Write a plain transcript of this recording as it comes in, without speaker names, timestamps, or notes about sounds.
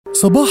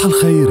صباح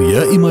الخير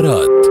يا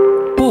إمارات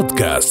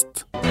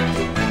بودكاست.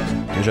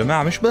 يا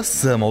جماعة مش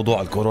بس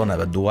موضوع الكورونا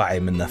بده وعي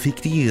منا، في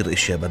كتير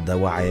اشياء بدها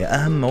وعي.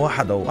 اهم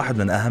واحد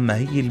من اهمها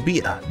هي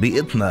البيئة،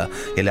 بيئتنا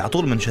اللي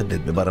عطول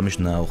منشدد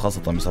ببرامجنا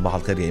وخاصة بصباح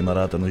الخير يا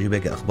إمارات انه نجيب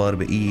هيك اخبار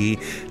بيئية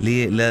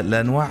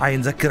لنوعي،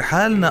 نذكر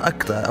حالنا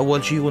اكثر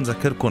اول شيء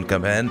ونذكركم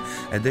كمان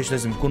قديش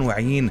لازم نكون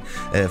واعيين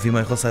فيما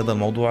يخص هذا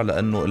الموضوع،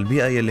 لانه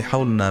البيئة يلي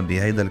حولنا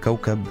بهيدا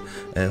الكوكب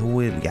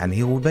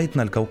هو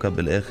بيتنا الكوكب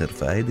بالاخر،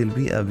 فهيدي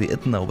البيئة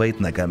بيئتنا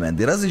وبيتنا كمان.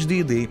 دراسة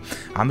جديدة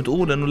عم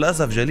تقول انه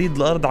للاسف جليد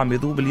الارض عم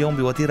يذوب اليوم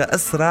بوتيرة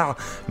أسرع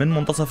من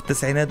منتصف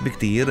التسعينات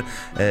بكتير،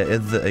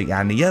 إذ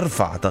يعني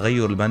يرفع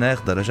تغير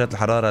المناخ درجات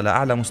الحرارة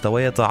لأعلى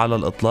مستوياتها على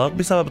الإطلاق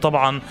بسبب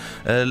طبعا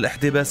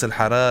الاحتباس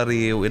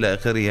الحراري وإلى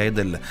آخره.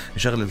 هيدا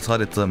الشغلة اللي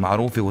صارت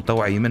معروفة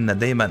والتوعية منها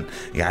دايما،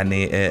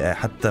 يعني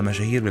حتى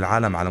مشاهير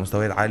بالعالم على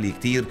مستويات عالية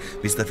كتير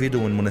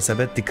بيستفيدوا من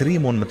مناسبات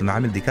تكريمهم، مثل ما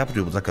عمل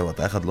ديكابريو بتذكر وقت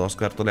أخذ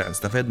الأوسكار طلع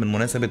استفاد من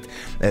مناسبة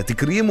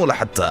تكريمه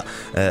لحتى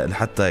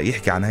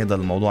يحكي عن هذا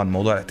الموضوع، عن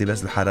موضوع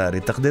الاحتباس الحراري.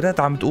 التقديرات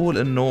عم تقول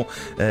إنه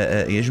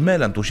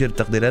إجمالا تشير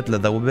التقديرات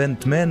لذوبان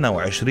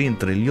 28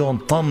 تريليون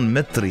طن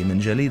متري من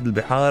جليد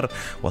البحار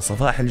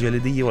والصفائح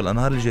الجليدية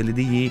والأنهار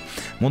الجليدية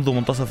منذ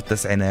منتصف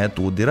التسعينات.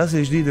 والدراسة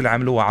الجديدة اللي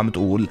عملوها عم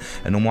تقول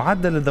أنه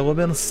معدل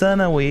الذوبان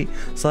السنوي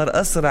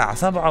صار أسرع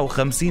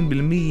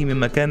 57%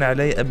 مما كان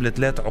عليه قبل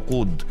 3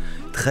 عقود.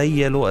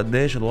 تخيلوا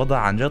قديش الوضع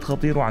عن جد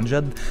خطير وعن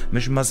جد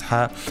مش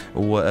مزحة.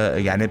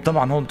 ويعني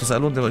طبعا هون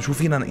تسألون شو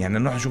فينا يعني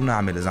نحن شو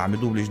بنعمل إذا عم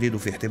يدوب الجديد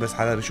وفي احتباس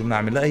حراري، شو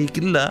بنعمل؟ لا، هي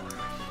كلها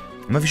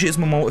ما في شيء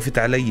اسمه ما وقفت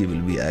علي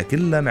بالبيئة،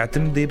 كلها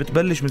معتمدة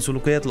بتبلش من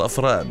سلوكيات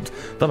الأفراد.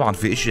 طبعا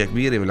في اشياء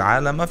كبيرة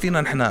بالعالم ما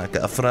فينا نحن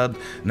كأفراد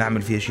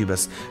نعمل فيها شيء،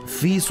 بس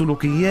في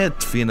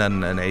سلوكيات فينا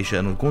نعيشها،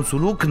 انه يكون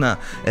سلوكنا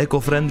ايكو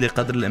فريندلي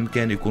قدر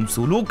الامكان، يكون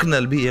سلوكنا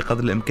البيئي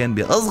قدر الامكان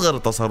باصغر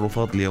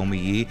التصرفات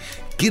اليومية،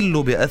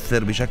 كله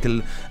بيأثر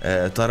بشكل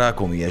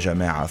تراكمي يا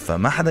جماعة.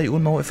 فما حدا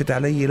يقول ما وقفت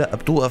علي، لا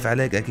بتوقف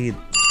عليك اكيد.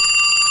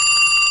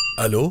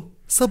 ألو،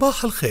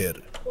 صباح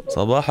الخير.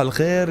 صباح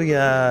الخير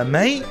يا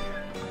مي.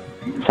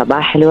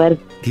 صباح الورد،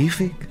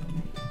 كيفك؟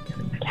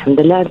 الحمد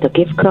لله، انتو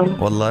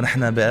كيفكم؟ والله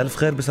نحن بألف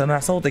خير بسمع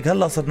صوتك،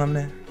 هلا صرنا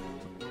منيح.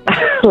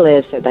 الله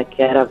يسعدك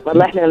يا رب.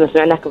 والله احنا لما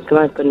سمعناكم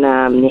كمان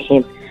كنا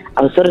منيحين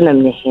او صرنا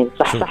منيحين.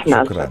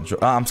 صحصحنا.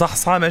 شكرا. عم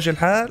صحصحة ماشي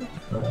الحال؟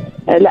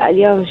 لا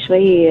اليوم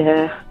شوي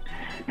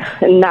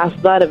النعس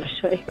ضارب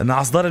شوي.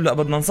 النعس ضارب؟ لا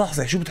بدنا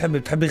نصحصح. شو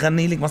بتحبي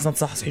غني لك مثلا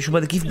تصحصحي؟ شو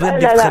بدك؟ كيف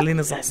بدك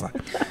تخليني صحصح؟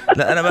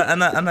 لا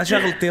انا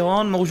شغلتي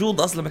هون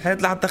موجود اصلا بالحياة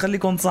لحتى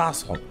خليكم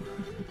تصحصحوا.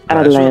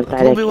 الله يرضى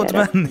عليك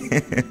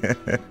وتمني.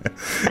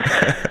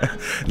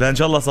 لا ان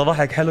شاء الله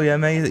صباحك حلو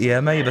يا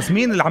مي. بس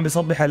مين اللي عم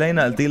بيصبح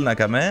علينا قلتي لنا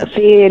كمان؟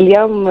 في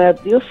اليوم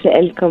ضيوف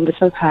لكم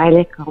بيصبحوا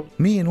عليكم.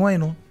 مين؟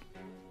 وينه؟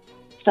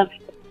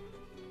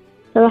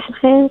 صباح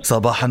الخير.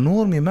 صباح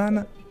النور. مين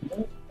معنا؟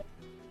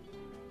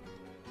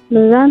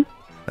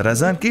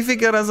 رزان.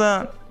 كيفك يا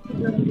رزان؟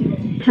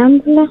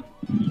 الحمد لله.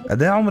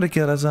 قد ايه عمرك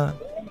يا رزان؟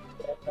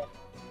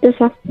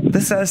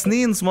 9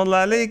 سنين. اسم الله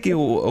عليكي.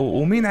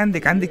 ومين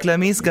عندك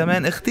لميس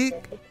كمان اختك؟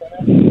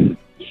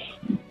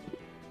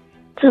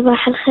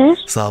 صباح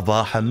الخير.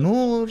 صباح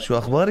النور. شو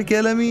اخبارك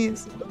يا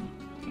لميس؟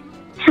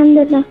 الحمد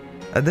لله.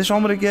 قديش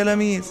عمرك يا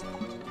لميس؟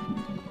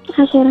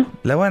 10.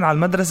 لوين؟ على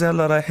المدرسة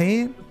هلا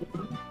رايحين؟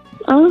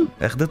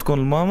 اخدتكم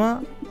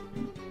الماما؟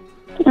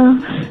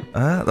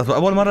 طب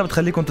اول مرة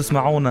بتخليكم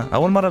تسمعونا،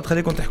 اول مرة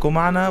بتخليكم تحكوا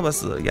معنا،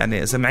 بس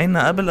يعني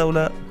سمعينا قبل او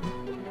لا؟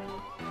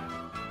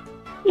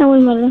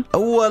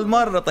 أول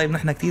مرة. طيب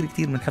نحن كتير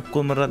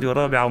بنحبكم من راديو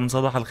رابعة ومن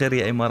صباح الخير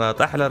يا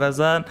إمارات. أحلى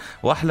رزان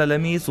وأحلى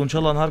لميس، وإن شاء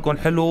الله نهاركم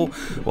حلو،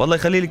 والله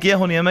يخلي لك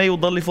إياهم يا مي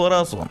وتضلي فوق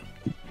راسهم.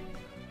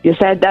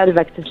 يسعد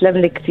قلبك، تسلم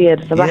لي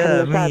كتير. صباح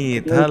يا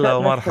ميت. هلا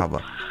ومرحبا.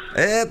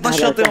 ايه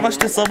طشطي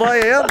ونشطي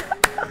الصبايا يلا.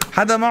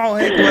 حدا معه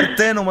هيك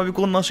ورتين وما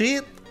بيكون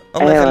نشيط؟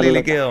 الله يخلي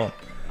لك إياهم.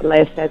 الله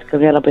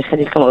يسعدكم يا رب،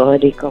 يخليكم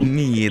ويغنيكم.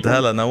 ميت.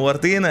 هلا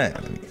نورتينا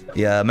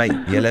يا مي.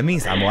 يا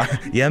لميس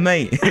يا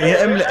مي.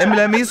 يا ام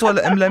لميس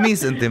ولا ام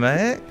لميس انت؟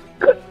 ما هيك؟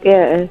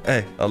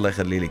 ايه الله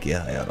يخلي لك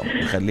اياها يا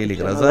رب، يخلي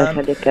لك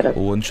رزان،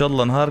 وان شاء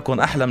الله نهاركم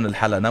احلى من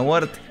الحلا.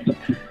 نورت.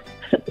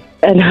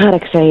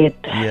 نهارك سعيد.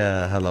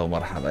 يا هلا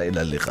ومرحبا،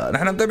 الى اللقاء.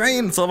 نحن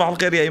متابعين صباح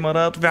الخير يا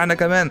إمارات، وفي عنا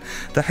كمان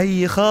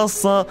تحية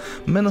خاصة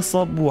من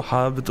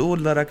الصبوحة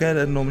بتقول لركال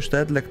انه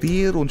مشتاقت لها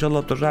كتير وان شاء الله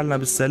بترجع لنا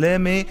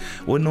بالسلامة،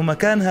 وانه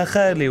مكانها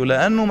خالي،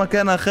 ولانه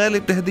مكانها خالي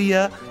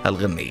بتهديها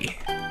هالغنية.